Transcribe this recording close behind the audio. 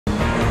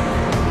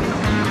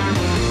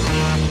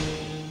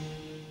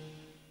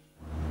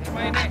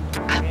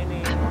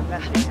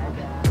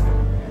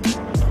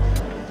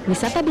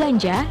Wisata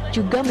belanja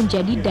juga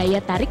menjadi daya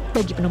tarik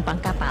bagi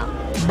penumpang kapal.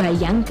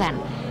 Bayangkan,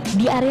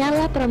 di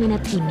areal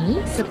promenade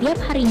ini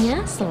setiap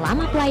harinya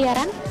selama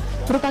pelayaran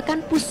merupakan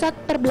pusat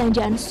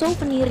perbelanjaan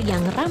souvenir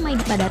yang ramai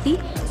dipadati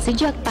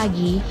sejak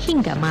pagi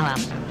hingga malam.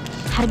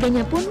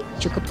 Harganya pun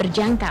cukup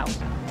terjangkau.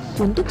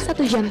 Untuk 1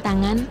 jam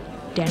tangan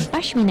dan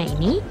pashmina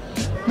ini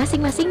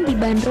masing-masing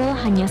dibanderol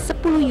hanya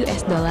 10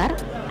 US dollar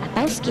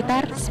atau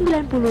sekitar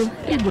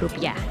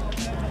Rp90.000.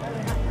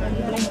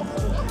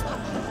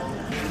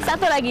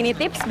 Satu lagi nih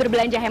tips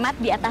berbelanja hemat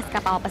di atas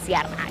kapal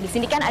pesiar. Nah, di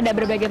sini kan ada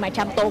berbagai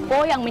macam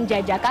toko yang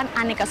menjajakan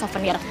aneka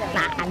souvenir.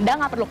 Nah, Anda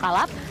nggak perlu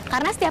kalap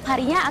karena setiap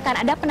harinya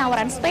akan ada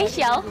penawaran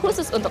spesial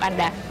khusus untuk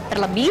Anda.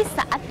 Terlebih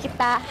saat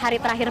kita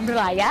hari terakhir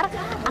berlayar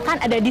akan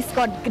ada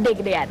diskon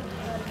gede-gedean.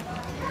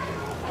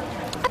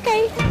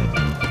 Oke.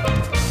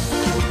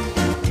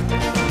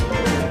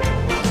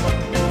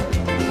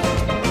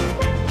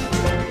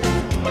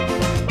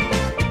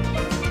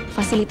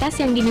 Fasilitas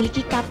yang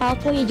dimiliki kapal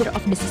Voyager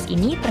of the Seas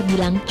ini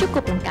terbilang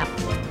cukup lengkap.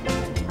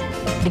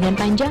 Dengan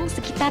panjang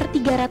sekitar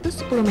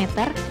 310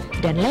 meter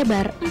dan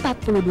lebar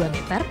 42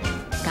 meter,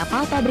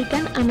 kapal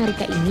pabrikan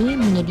Amerika ini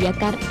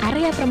menyediakan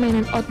area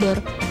permainan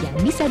outdoor yang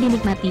bisa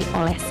dinikmati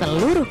oleh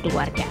seluruh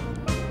keluarga.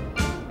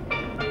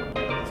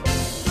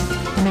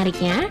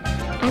 Menariknya,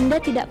 Anda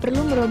tidak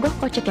perlu merogoh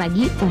kocek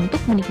lagi untuk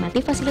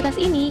menikmati fasilitas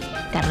ini,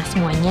 karena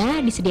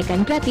semuanya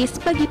disediakan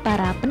gratis bagi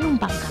para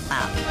penumpang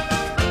kapal.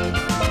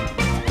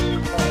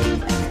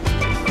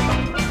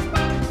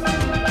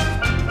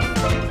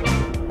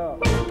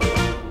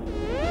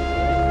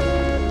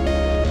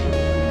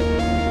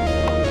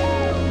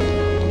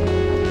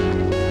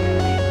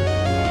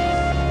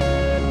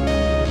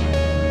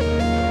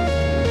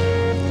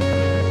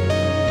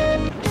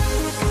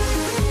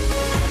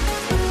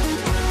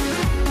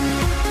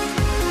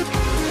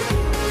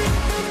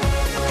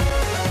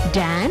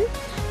 Dan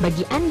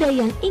bagi Anda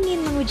yang ingin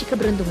menguji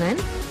keberuntungan,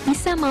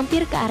 bisa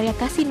mampir ke area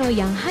kasino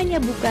yang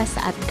hanya buka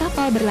saat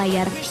kapal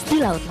berlayar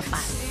di laut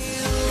lepas.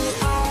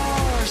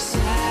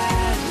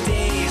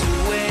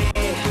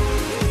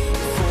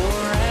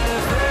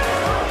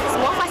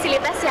 Semua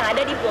fasilitas yang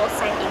ada di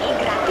poolside ini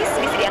gratis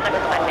disediakan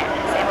untuk Anda.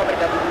 Saya mau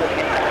bergabung dulu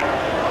dengan mereka.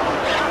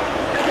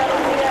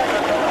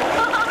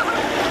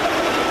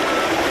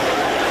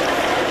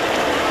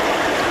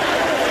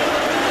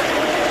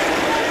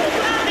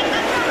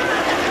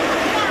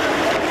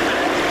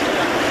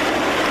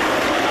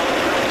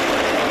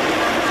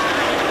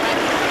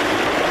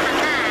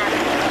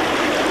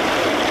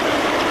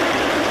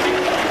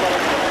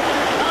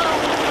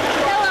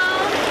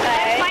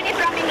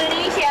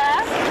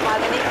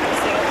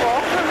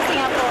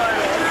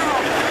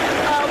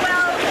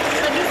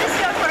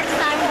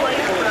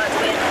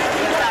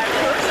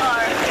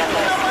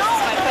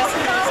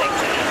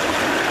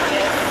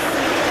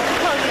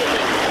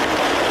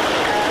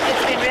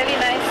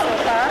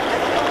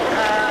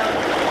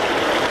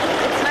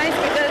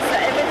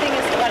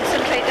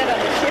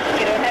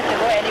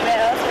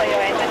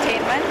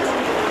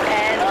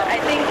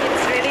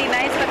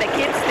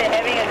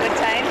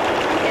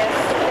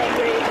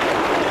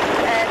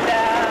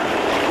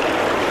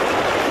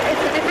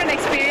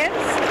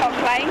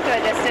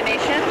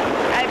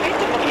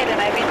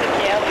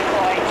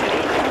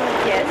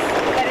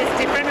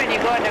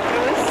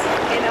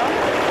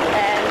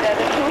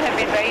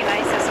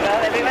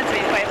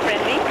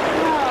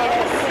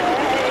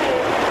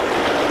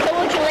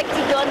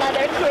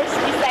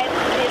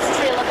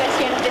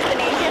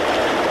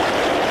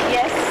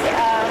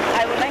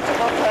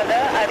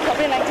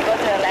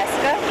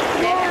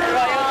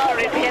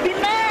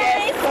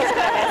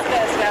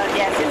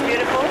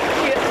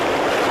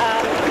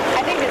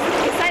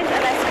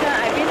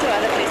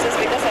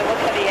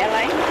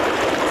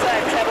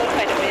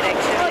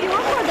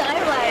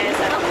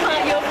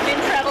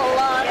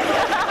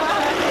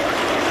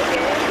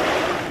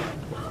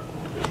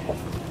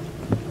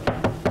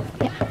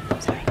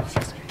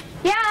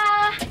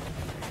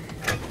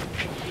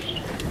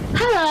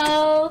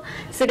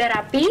 Sudah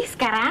rapi,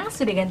 sekarang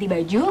sudah ganti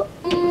baju.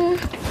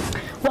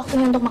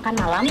 Waktunya untuk makan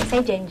malam,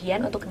 saya janjian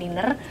untuk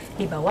dinner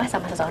di bawah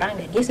sama seseorang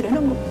dan dia sudah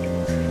nunggu.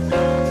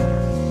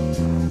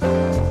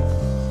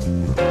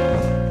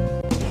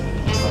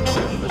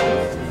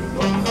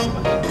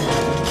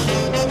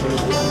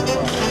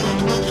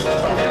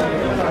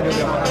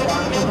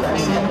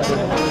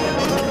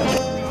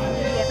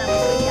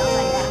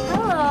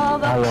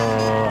 Halo,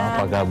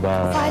 apa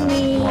kabar?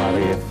 Fani.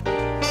 Muarif.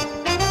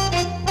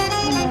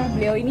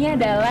 Beliau ini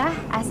adalah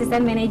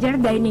asisten manajer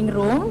dining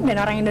room dan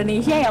orang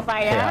Indonesia ya Pak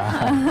ya.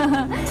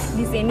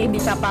 Di sini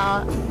di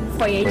kapal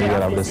Voyager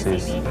of the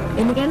Seas ini.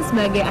 Ini kan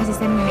sebagai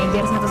asisten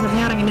manajer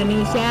satu-satunya orang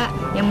Indonesia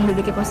yang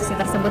menduduki posisi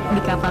tersebut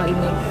di kapal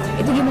ini.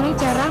 Itu gimana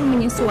cara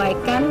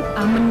menyesuaikan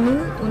menu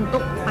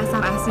untuk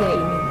pasar Asia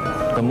ini?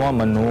 Semua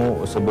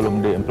menu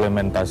sebelum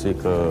diimplementasi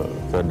ke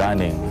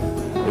dining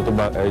itu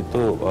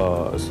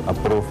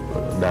approve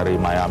dari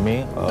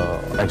Miami,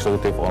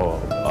 eksekutif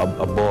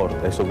aboard,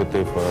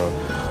 eksekutif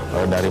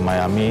dari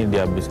Miami,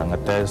 dia bisa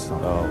ngetes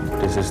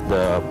this is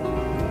the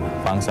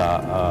bangsa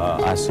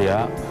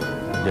Asia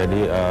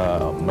Jadi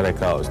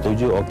mereka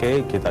setuju,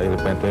 oke, kita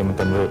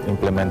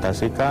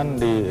implementasikan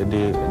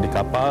di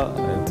kapal.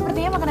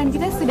 Sepertinya makanan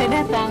kita sudah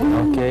datang.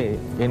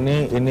 Oke,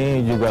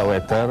 ini juga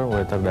waiter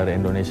dari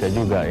Indonesia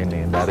juga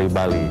ini, dari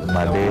Bali,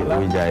 Made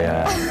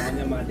Wijaya.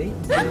 Namanya Made.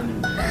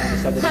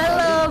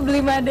 Halo, beli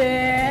Made.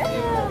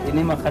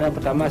 Ini makanan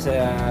pertama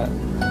saya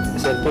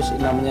servis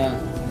namanya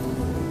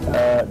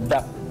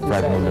duck.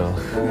 Fried noodle.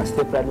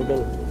 Stir fried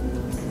noodle.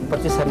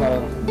 Seperti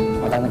sama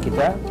makanan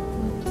kita,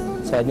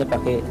 saya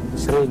pakai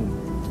shrimp.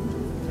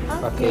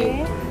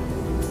 Pakai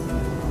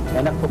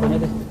enak pokoknya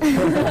deh.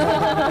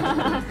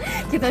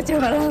 Kita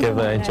coba langsung.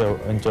 Kita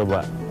coba,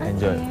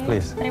 enjoy,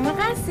 please. Terima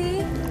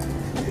kasih.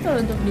 Tapi kalau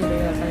untuk di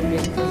bagian ini,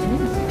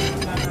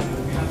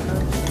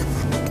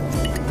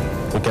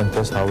 We can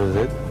taste how is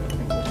it.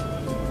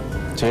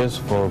 Cheers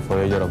for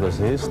Voyager of the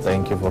Seas.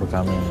 Thank you for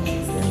coming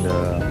in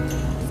the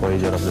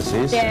Voyager of the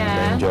Seas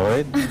and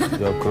enjoy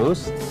your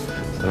cruise.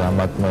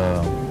 Selamat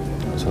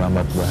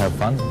have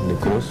fun di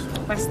cruise.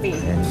 pasti.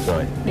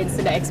 Enjoy. Dan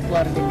sudah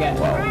explore juga.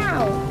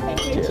 Wow.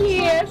 Thank you.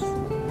 Cheers.